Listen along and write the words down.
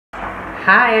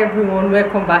Hi everyone,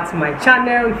 welcome back to my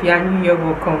channel. If you are new here,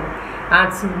 welcome,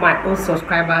 and to my old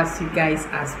subscribers, you guys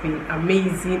has been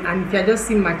amazing. And if you are just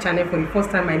seeing my channel for the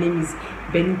first time, my name is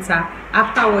Benita.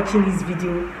 After watching this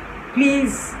video,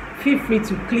 please feel free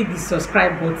to click the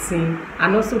subscribe button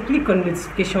and also click on the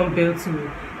notification bell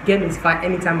to get notified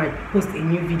anytime I post a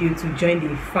new video to join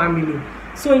the family.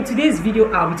 So in today's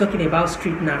video, I'll be talking about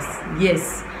straighteners.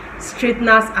 Yes,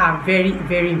 straighteners are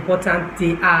very important.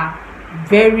 They are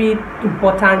very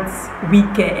important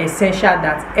wig care essential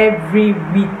that every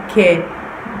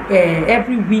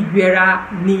wig wearer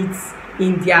needs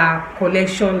in their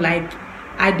collection. Like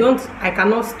I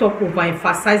cannot stop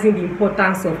overemphasizing the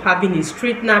importance of having a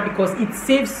straightener, because it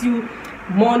saves you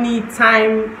money,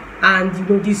 time, and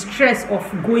the stress of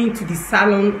going to the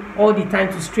salon all the time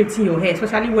to straighten your hair,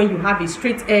 especially when you have a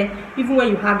straight hair. Even when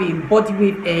you have a body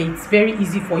wave hair, it's very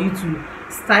easy for you to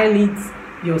style it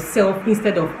yourself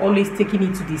instead of always taking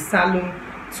it to the salon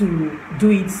to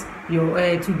do it.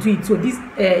 So this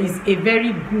is a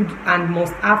very good and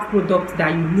must-have product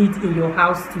that you need in your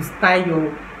house to style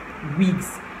your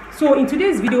wigs. So in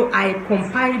today's video, I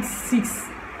compiled 6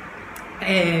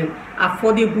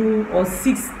 affordable or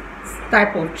 6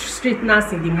 type of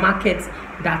straighteners in the market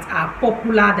that are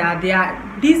popular.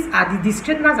 These are the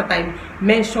straighteners that I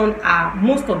mentioned.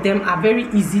 Most of them are very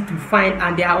easy to find,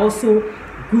 and they are also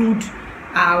good,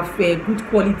 of good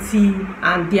quality,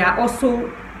 and they are also,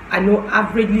 I know,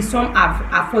 averagely, some are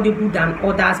affordable than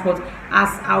others. But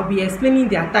as I'll be explaining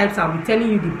their types, I'll be telling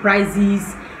you the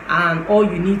prices and all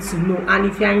you need to know. And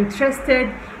if you are interested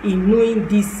in knowing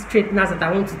these straighteners that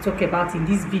I want to talk about in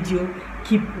this video,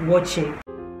 keep watching.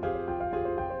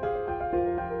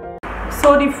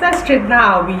 So the first straightener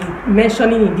I'll be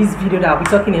mentioning in this video that I'll be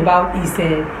talking about is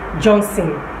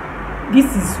Johnson.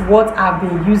 This is what I've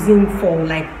been using for,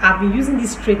 I've been using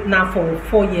this straightener for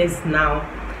 4 years now.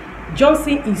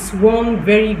 Johnson is one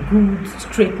very good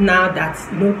straightener that,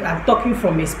 I'm talking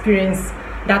from experience,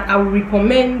 that I will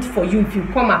recommend for you if you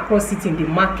come across it in the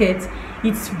market.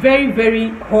 It's very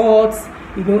hot.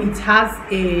 It has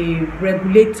a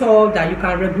regulator that you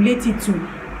can regulate it to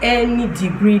any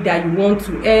degree that you want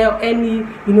to.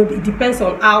 It depends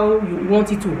on how you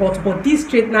want it to hot, but this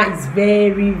straightener is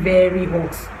very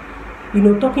hot,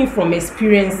 talking from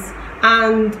experience.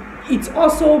 And it's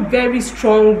also very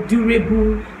strong,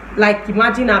 durable. Like,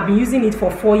 imagine, I've been using it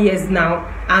for 4 years now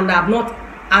and I've not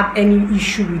had any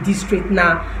issue with this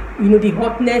straightener. The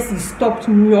hotness is top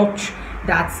notch,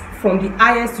 that from the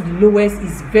highest to the lowest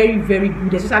is very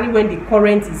good, especially when the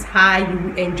current is high. You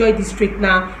will enjoy this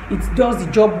straightener. It does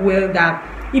the job well,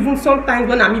 that even sometimes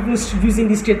when I'm even using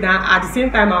this straightener, at the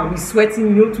same time I'll be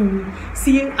sweating, to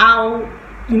see how,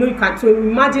 you can, so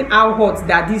imagine how hot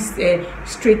that this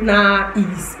straightener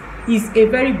is a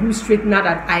very good straightener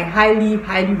that I highly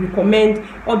recommend.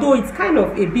 Although it's kind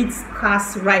of a bit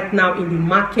scarce right now in the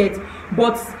market,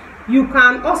 but you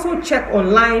can also check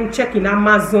online, check in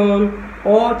Amazon,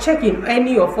 or check in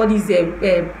any of all these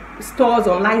stores,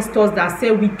 online stores that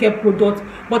sell wig care products.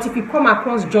 But if you come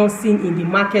across Johnson in the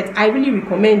market, I really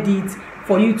recommend it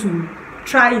for you to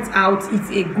try it out. It's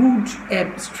a good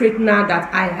straightener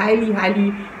that I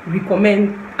highly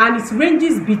recommend. And it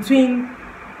ranges between,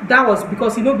 that was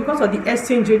because because of the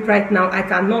exchange rate right now, I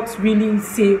cannot really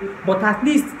say, but at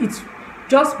least it's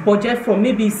just budget from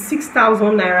maybe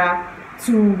 6,000 naira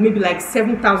to maybe like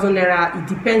 7,000 naira. It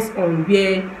depends on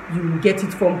where you get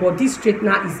it from, but this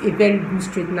straightener is a very good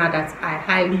straightener that I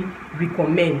highly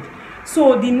recommend.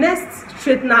 So the next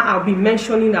straightener I'll be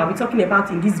mentioning, I'll be talking about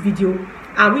in this video,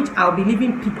 and which I'll be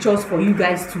leaving pictures for you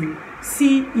guys to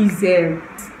see, is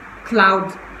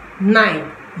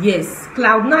Cloud9. Yes,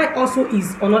 Cloud9 also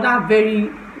is another very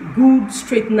good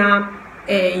straightener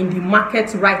in the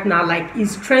market right now. Like,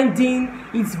 it's trending,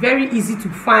 it's very easy to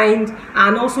find,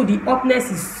 and also the hotness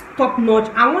is top notch.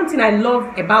 And one thing I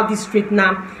love about this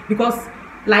straightener, because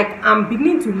I'm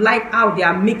beginning to like how they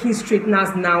are making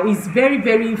straighteners now, is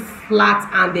very flat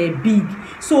and big.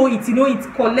 So it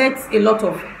it collects a lot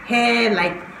of hair.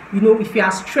 Like, if you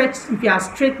are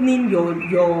straightening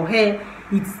your hair,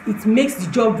 it makes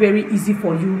the job very easy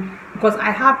for you. Because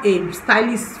I have a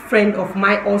stylist friend of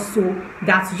mine also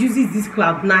that uses this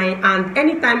Cloud9, and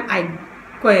anytime I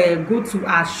go to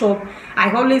her shop,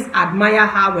 I always admire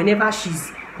her whenever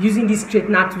she's using this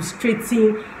straightener to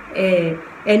straighten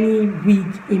any wig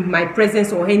in my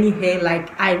presence or any hair. Like,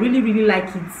 I really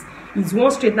like it. It's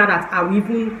one straightener that I will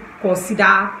even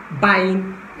consider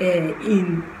buying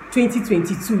in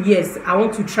 2022. Yes, I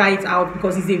want to try it out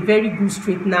because it's a very good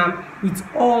straightener. It's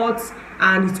hot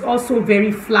and it's also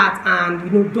very flat,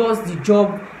 and does the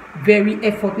job very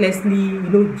effortlessly.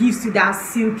 Gives you that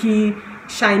silky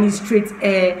shiny straight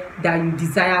hair that you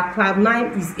desire,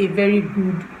 Cloud9 is a very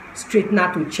good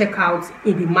straightener to check out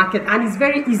in the market, and it's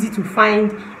very easy to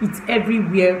find. It's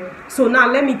everywhere. So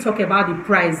now let me talk about the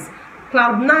price.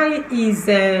 Cloud9 is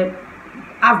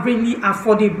averagely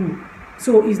affordable,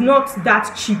 so it's not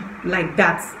that cheap like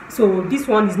that. So this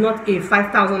one is not a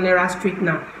 5,000 naira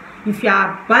straightener. If you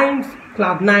are buying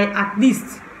Cloud9, at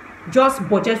least just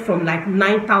budget from like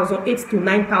 9,000, 8 to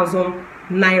 9,000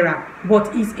 naira.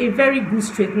 But it's a very good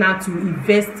straightener to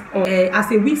invest on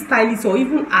as a wig stylist, or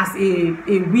even as a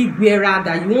wig wearer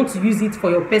that you want to use it for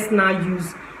your personal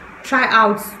use. Try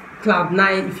out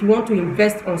Cloud9 if you want to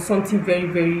invest on something very,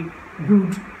 very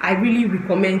good. I really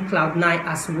recommend Cloud9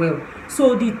 as well.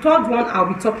 So the third one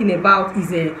I'll be talking about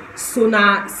is a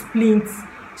Sonar Splint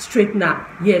straightener.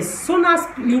 Yes, Sonar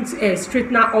Splint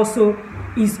straightener also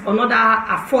is another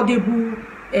affordable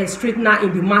straightener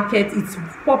in the market. It's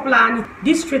popular, and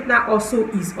this straightener also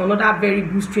is another very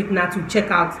good straightener to check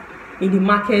out in the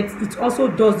market. It also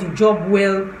does the job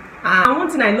well. And one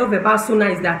thing I love about Sonar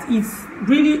is that it's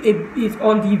really it's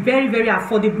on the very, very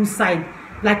affordable side.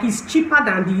 Like, it's cheaper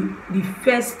than the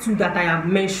first two that I have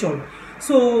mentioned.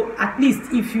 So at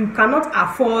least if you cannot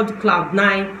afford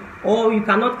Cloud9, or you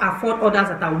cannot afford others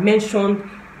that I mentioned,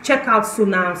 check out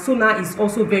Sonar. Sonar is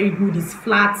also very good. It's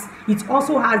flat. It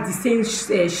also has the same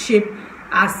shape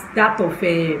as that of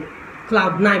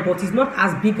Cloud9, but it's not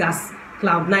as big as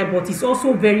Cloud9, but it's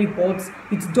also very hot.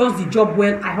 It does the job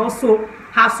well. I also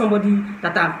have somebody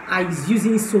that is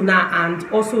using Sonar, and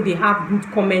also they have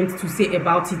good comments to say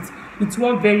about it. It's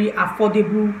one very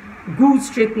affordable, good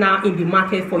straightener in the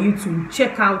market for you to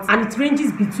check out, and it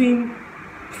ranges between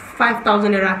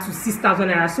 5,000 naira to 6,000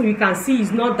 naira. So you can see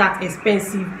it's not that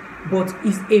expensive, but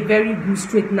it's a very good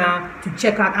straightener to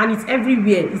check out, and it's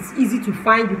everywhere. It's easy to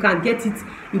find. You can get it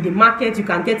in the market. You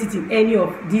can get it in any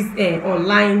of these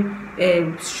online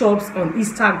shops on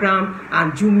Instagram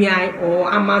and Jumia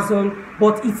or Amazon.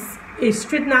 But it's a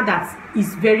straightener that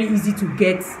is very easy to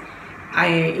get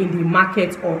in the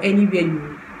market or anywhere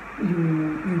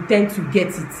you tend to get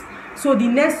it. So the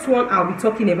next one I'll be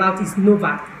talking about is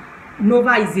Nova.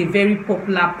 Nova is a very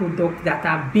popular product that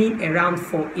have been around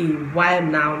for a while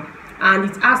now, and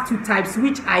it has two types,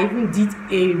 which I even did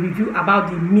a review about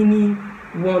the mini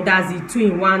one, that's the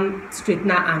 2-in-1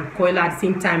 straightener and coiler at the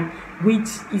same time, which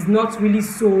is not really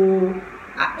so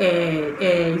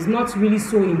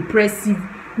impressive,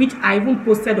 which I even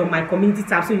posted on my community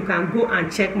tab. So you can go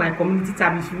and check my community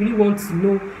tab if you really want to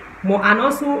know more. And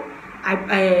also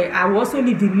I will also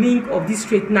leave the link of this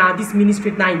straightener, this mini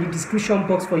straightener, in the description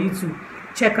box for you to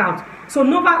check out. So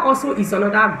Nova also is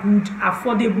another good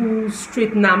affordable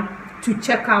straightener to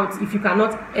check out if you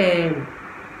cannot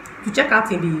to check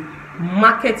out in the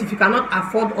market, if you cannot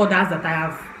afford others that I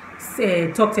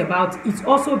have talked about. It's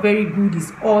also very good. It's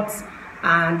hot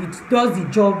and it does the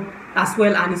job as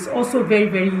well, and it's also very,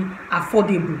 very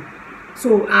affordable.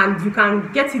 So, and you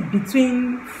can get it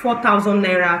between 4,000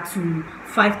 naira to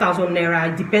 5,000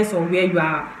 naira. It depends on where you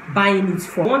are buying it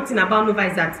from. One thing about Nova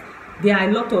is that there are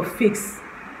a lot of fakes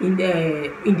in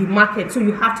the market, so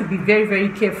you have to be very, very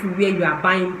careful where you are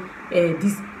buying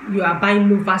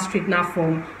Nova straightener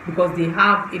from, because they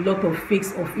have a lot of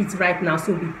fakes of it right now.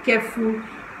 So be careful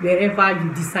wherever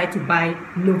you decide to buy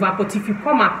Nova. But if you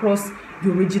come across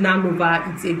the original Nova,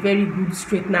 it's a very good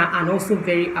straightener and also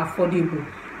very affordable.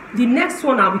 The next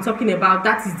one I'll be talking about,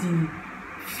 that is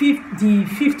the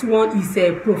fifth one, is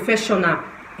a professional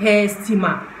hair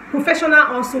steamer. Professional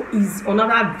also is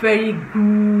another very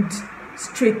good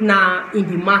straightener in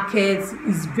the market.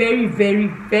 Is very, very,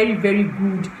 very, very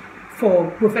good for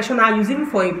professional use, even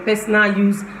for a personal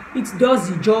use. It does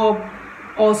the job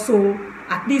also,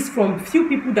 at least from few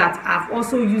people that have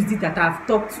also used it, that have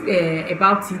talked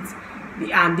about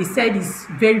it, and they said it's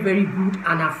very, very good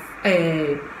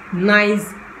and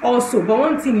nice also. But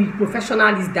one thing with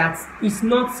professional is that it's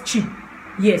not cheap.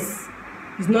 Yes,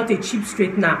 it's not a cheap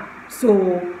straightener.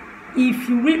 So if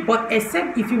you but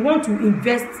except if you want to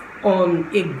invest on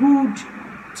a good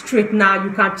straightener,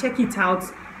 you can check it out.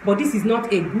 But this is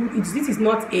not a good, this is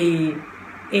not a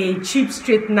cheap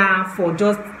straightener for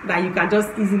just that you can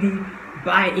just easily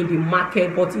buy in the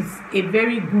market. But it's a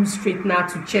very good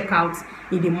straightener to check out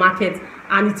in the market,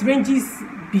 and it ranges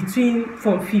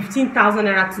from 15,000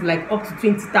 naira to like up to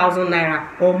 20,000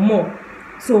 naira or more.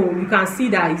 So you can see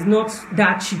that it's not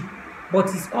that cheap, but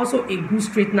it's also a good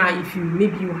straightener if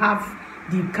maybe you have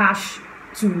the cash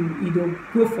to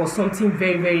go for something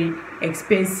very, very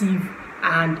expensive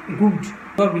and good.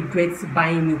 Not regret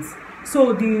buying it.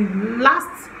 So the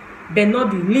last but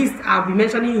not the least I'll be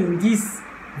mentioning in this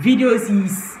videos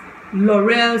is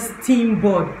L'Oreal Steam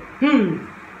Board.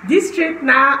 This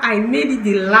straightener, I made it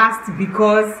the last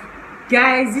because,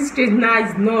 guys, this straightener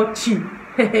is not cheap.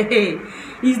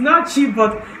 It's not cheap,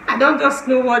 but I don't just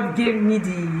know what gave me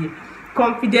the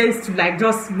confidence to like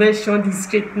just mention this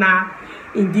straightener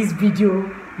in this video.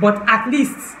 But at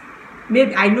least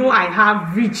maybe I know I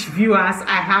have rich viewers,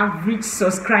 I have rich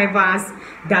subscribers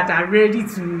that are ready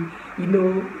to, you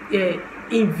know,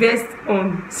 invest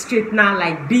on straightener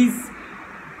like this.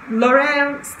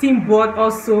 L'Oreal steam pot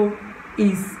also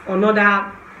is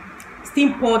another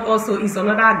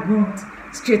good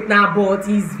straightener, but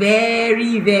is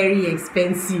very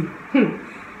expensive.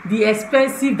 The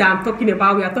expensive that I'm talking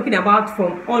about, we are talking about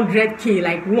from 100k,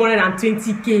 like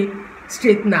 120k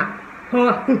straightener.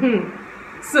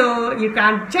 So you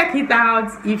can check it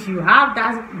out if you have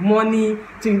that money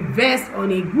to invest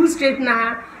on a good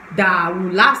straightener that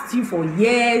will last you for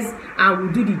years and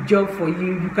will do the job for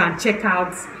you. You can check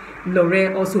out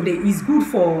L'Oreal. Also, it's good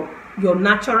for your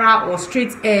natural or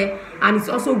straight hair, and it's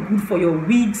also good for your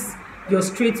wigs, your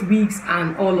straight wigs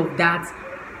and all of that,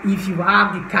 if you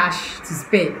have the cash to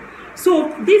spare.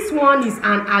 So this one is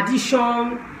an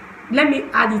addition. Let me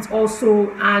add it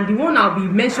also, and the one I'll be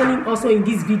mentioning also in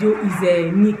this video is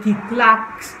a Nikki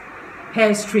Clark's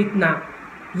hair straightener.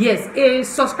 Yes, a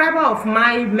subscriber of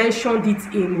mine mentioned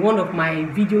it in one of my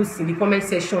videos in the comment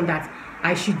section that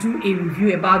I should do a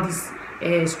review about this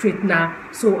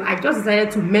straightener. So I just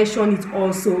decided to mention it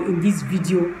also in this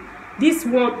video. This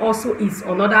one also is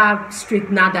another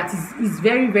straightener that is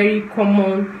very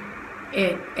common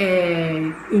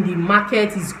in the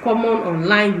market. Is common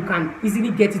online. You can easily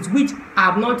get it, which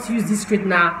I have not used this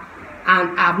straightener,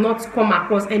 and I have not come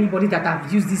across anybody that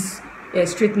have used this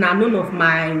straightener. None of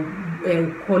my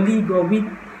colleague or wig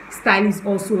stylists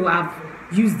also have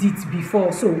used it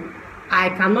before, so I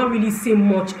cannot really say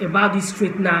much about this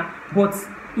straightener, but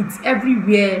it's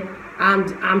everywhere,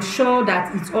 and I'm sure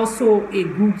that it's also a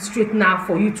good straightener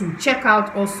for you to check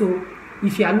out also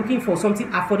if you are looking for something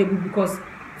affordable, because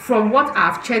from what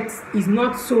I've checked, is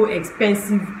not so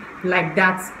expensive like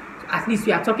that. At least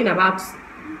we are talking about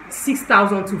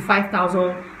 6,000 to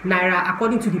 5,000 naira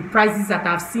according to the prices that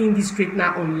I've seen this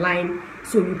straightener online.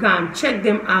 So you can check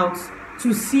them out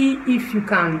to see if you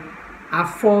can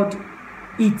afford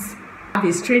it. Have a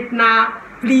straightener,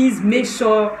 please make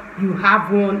sure you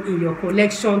have one in your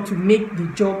collection to make the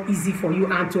job easy for you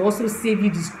and to also save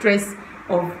you the stress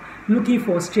of looking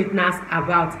for straighteners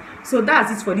about. So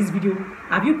that's it for this video.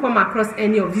 Have you come across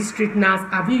any of these straighteners?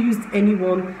 Have you used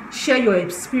anyone? Share your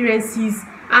experiences,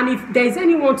 and if there is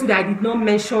anyone too that I did not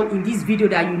mention in this video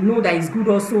that you know that is good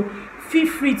also, feel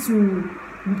free to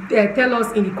tell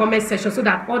us in the comment section so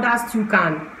that others too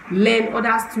can learn,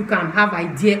 others too can have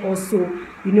idea also.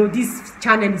 You know, this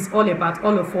channel is all about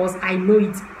all of us. I know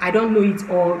it, I don't know it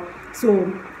all, so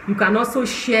you can also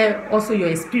share also your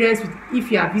experience with,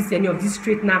 if you have used any of this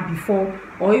straightener before,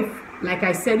 or if, like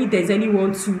I said, if there's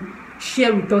anyone to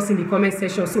share with us in the comment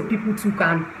section so people too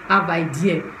can have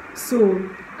idea. So,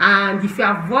 and if you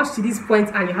have watched to this point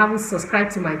and you haven't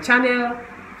subscribed to my channel,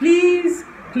 please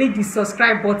click the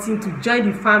subscribe button to join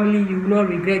the family. You will not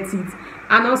regret it.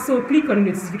 And also click on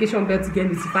the notification bell to get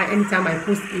notified anytime I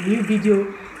post a new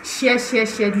video. Share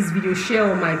this video, share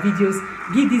all my videos,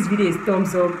 give this video a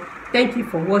thumbs up. Thank you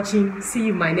for watching. See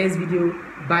you in my next video.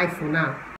 Bye for now.